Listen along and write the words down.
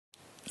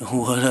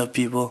What up,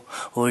 people?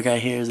 What we got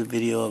here is a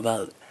video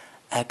about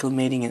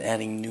acclimating and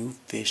adding new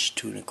fish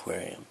to an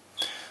aquarium.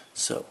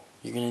 So,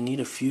 you're going to need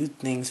a few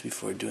things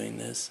before doing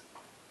this.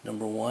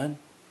 Number one,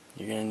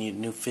 you're going to need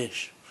new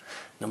fish.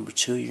 Number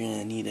two, you're going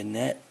to need a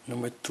net.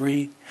 Number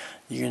three,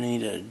 you're going to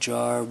need a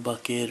jar,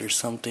 bucket, or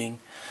something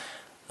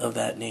of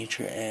that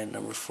nature. And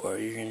number four,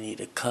 you're going to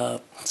need a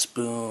cup,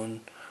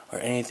 spoon, or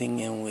anything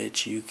in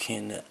which you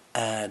can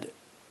add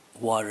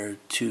water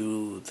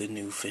to the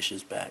new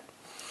fish's bag.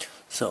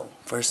 So,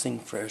 first thing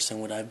first, and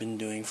what I've been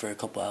doing for a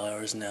couple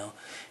hours now,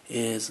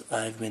 is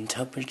I've been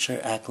temperature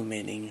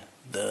acclimating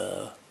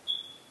the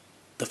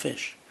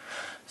fish.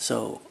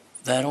 So,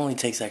 that only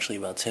takes actually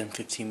about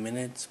 10-15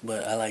 minutes,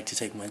 but I like to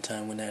take my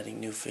time when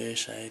adding new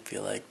fish. I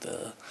feel like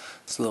the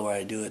slower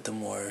I do it, the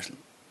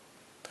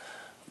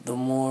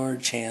more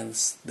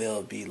chance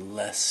they'll be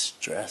less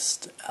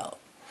stressed out.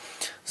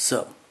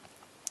 So,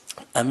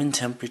 I've been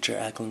temperature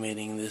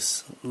acclimating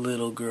this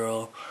little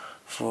girl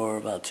for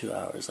about 2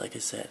 hours, like I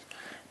said.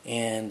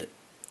 And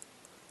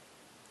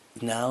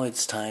now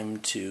it's time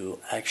to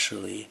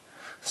actually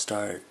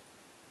start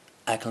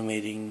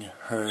acclimating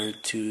her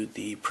to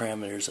the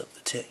parameters of the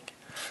tank.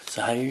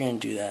 So how you're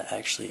going to do that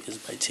actually is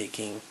by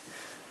taking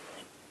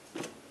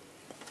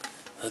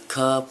a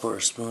cup or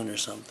a spoon or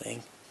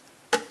something,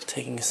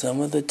 taking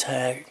some of the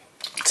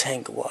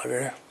tank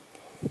water,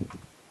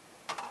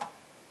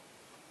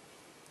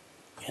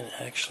 and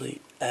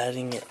actually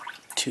adding it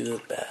to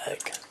the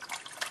bag.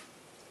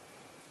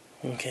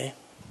 Okay?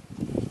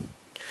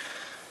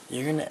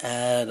 You're going to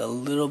add a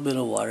little bit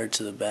of water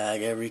to the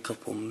bag every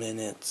couple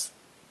minutes.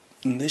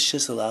 And this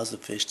just allows the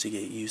fish to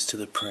get used to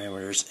the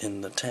parameters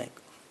in the tank.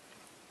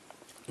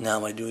 Now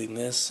by doing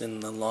this,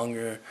 and the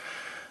longer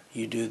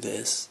you do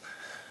this,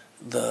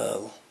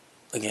 the,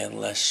 again,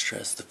 less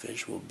stressed the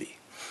fish will be.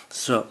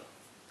 So,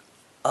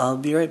 I'll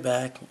be right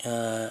back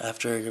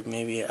after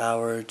maybe an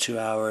hour or 2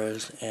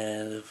 hours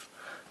and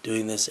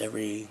doing this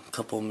every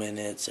couple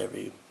minutes,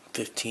 every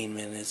 15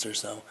 minutes or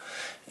so,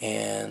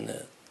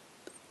 and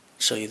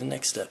show you the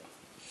next step.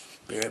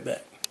 Be right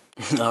back.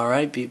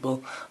 Alright,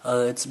 people,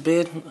 it's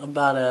been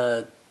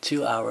about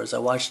 2 hours. I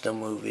watched a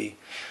movie,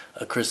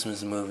 a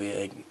Christmas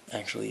movie,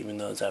 actually, even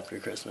though it's after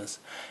Christmas,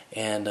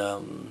 and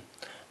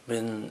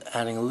been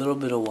adding a little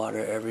bit of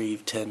water every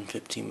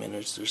 10-15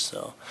 minutes or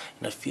so,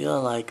 and I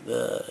feel like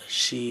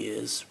she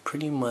is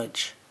pretty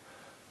much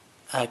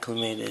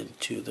acclimated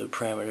to the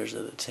parameters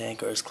of the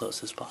tank, or as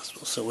close as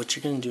possible. So what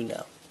you're going to do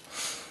now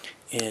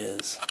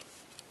is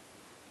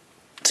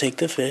take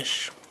the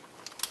fish,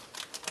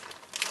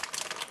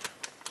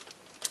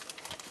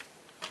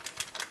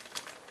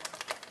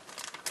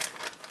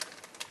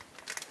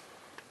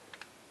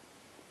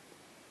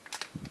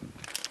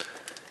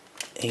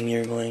 and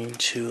you're going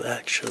to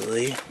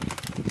actually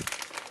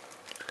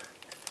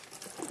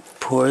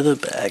pour the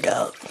bag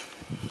out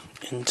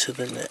into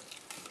the net.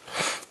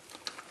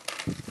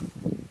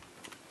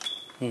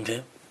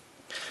 Okay?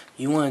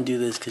 You want to do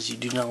this because you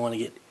do not want to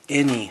get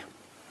any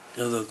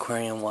of the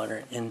aquarium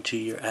water into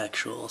your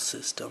actual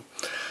system.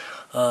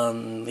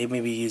 They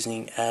may be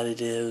using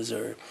additives,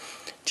 or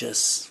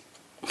just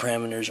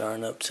parameters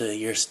aren't up to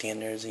your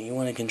standards, and you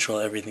want to control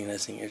everything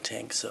that's in your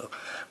tank. So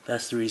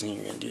that's the reason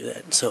you're going to do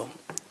that. So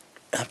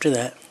after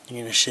that, you're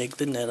going to shake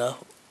the net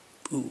up.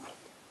 Ooh.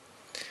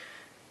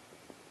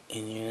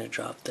 And you're going to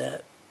drop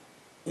that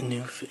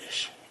new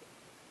fish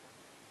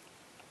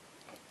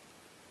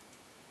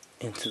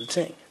into the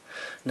tank.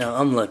 Now,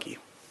 I'm lucky.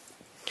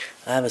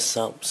 I have a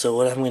sump, so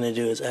what I'm going to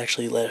do is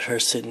actually let her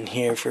sit in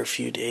here for a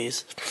few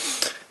days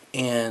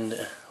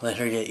and let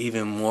her get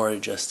even more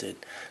adjusted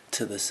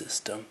to the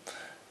system.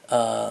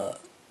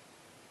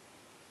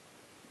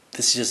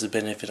 This is just a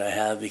benefit I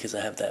have because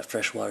I have that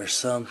freshwater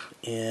sump,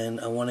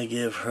 and I want to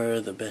give her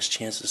the best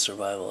chance of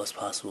survival as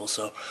possible.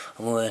 So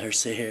I'm going to let her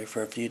sit here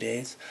for a few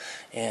days,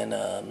 and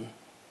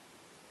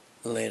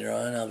later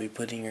on I'll be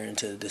putting her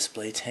into the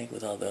display tank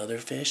with all the other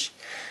fish,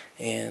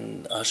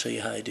 and I'll show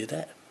you how I do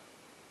that.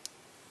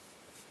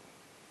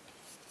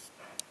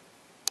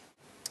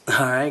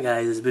 Alright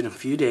guys, it's been a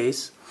few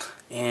days,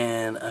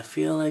 and I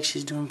feel like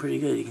she's doing pretty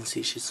good. You can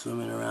see she's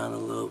swimming around a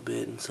little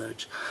bit and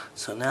such.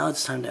 So now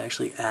it's time to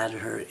actually add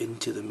her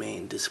into the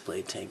main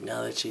display tank.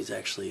 Now that she's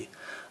actually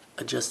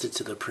adjusted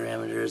to the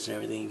parameters and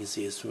everything, you can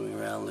see her swimming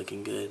around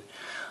looking good.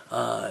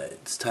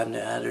 It's time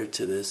to add her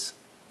to this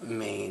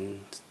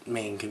main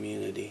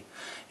community.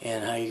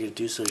 And how you're going to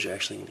do so is you're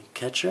actually going to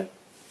catch her,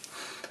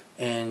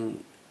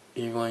 and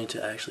you're going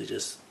to actually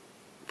just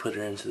put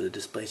her into the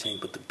display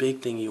tank. But the big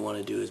thing you want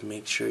to do is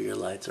make sure your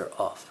lights are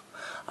off.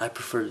 I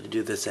prefer to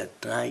do this at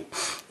night,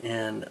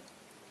 and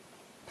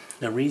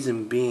the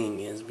reason being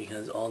is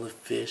because all the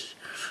fish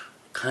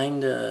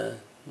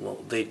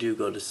they do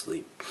go to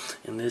sleep,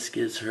 and this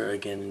gives her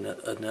again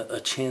a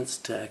chance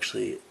to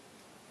actually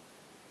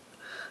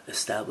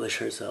establish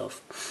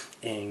herself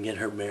and get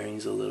her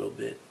bearings a little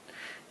bit.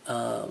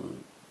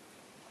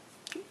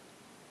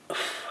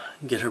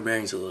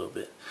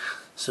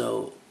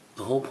 So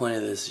the whole point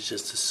of this is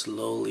just to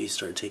slowly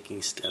start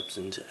taking steps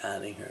into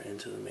adding her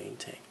into the main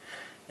tank.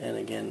 And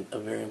again, a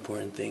very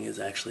important thing is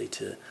actually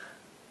to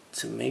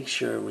make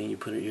sure when you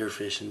put your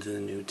fish into the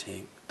new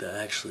tank to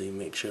actually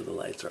make sure the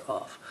lights are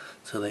off,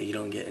 so that you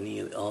don't get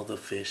all the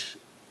fish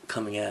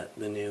coming at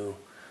the new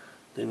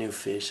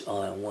fish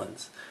all at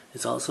once.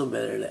 It's also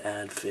better to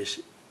add fish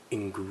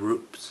in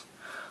groups.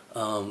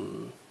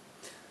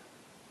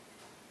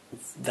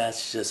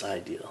 That's just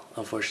ideal.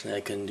 Unfortunately,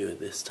 I couldn't do it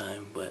this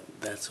time, but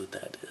that's what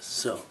that is.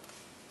 So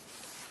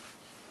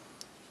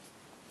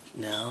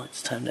now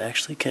it's time to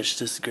actually catch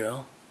this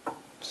girl.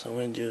 So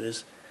what I'm going to do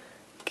is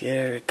get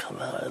her to come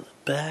out of the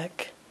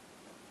back.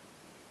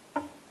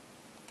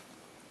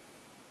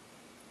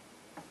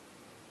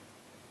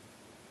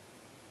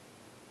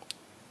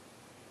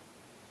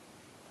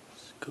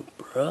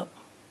 Scoop her up.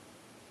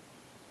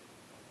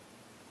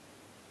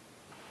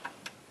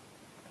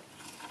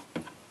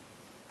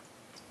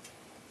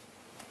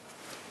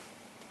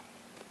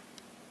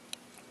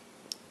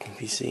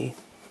 You see?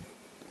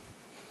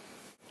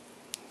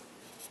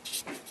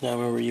 Now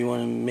remember, you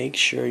want to make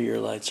sure your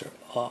lights are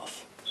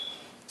off.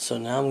 So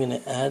now I'm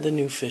going to add the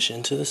new fish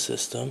into the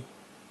system.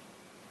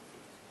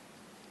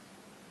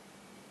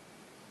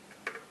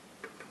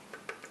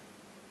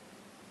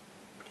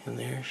 And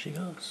there she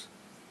goes.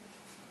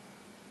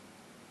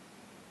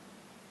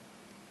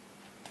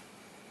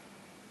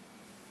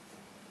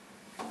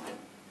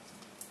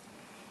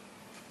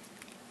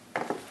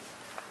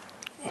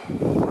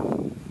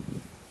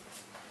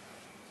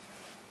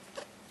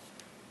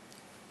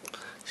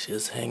 She's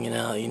just hanging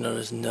out. You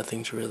notice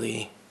nothing's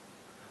really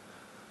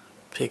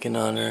picking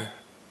on her.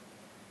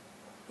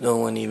 No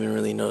one even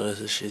really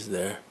notices she's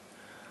there.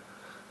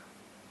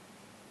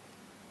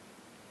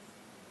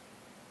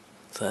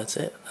 So that's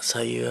it. That's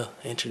how you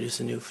introduce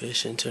a new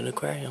fish into an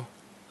aquarium.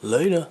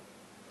 Later.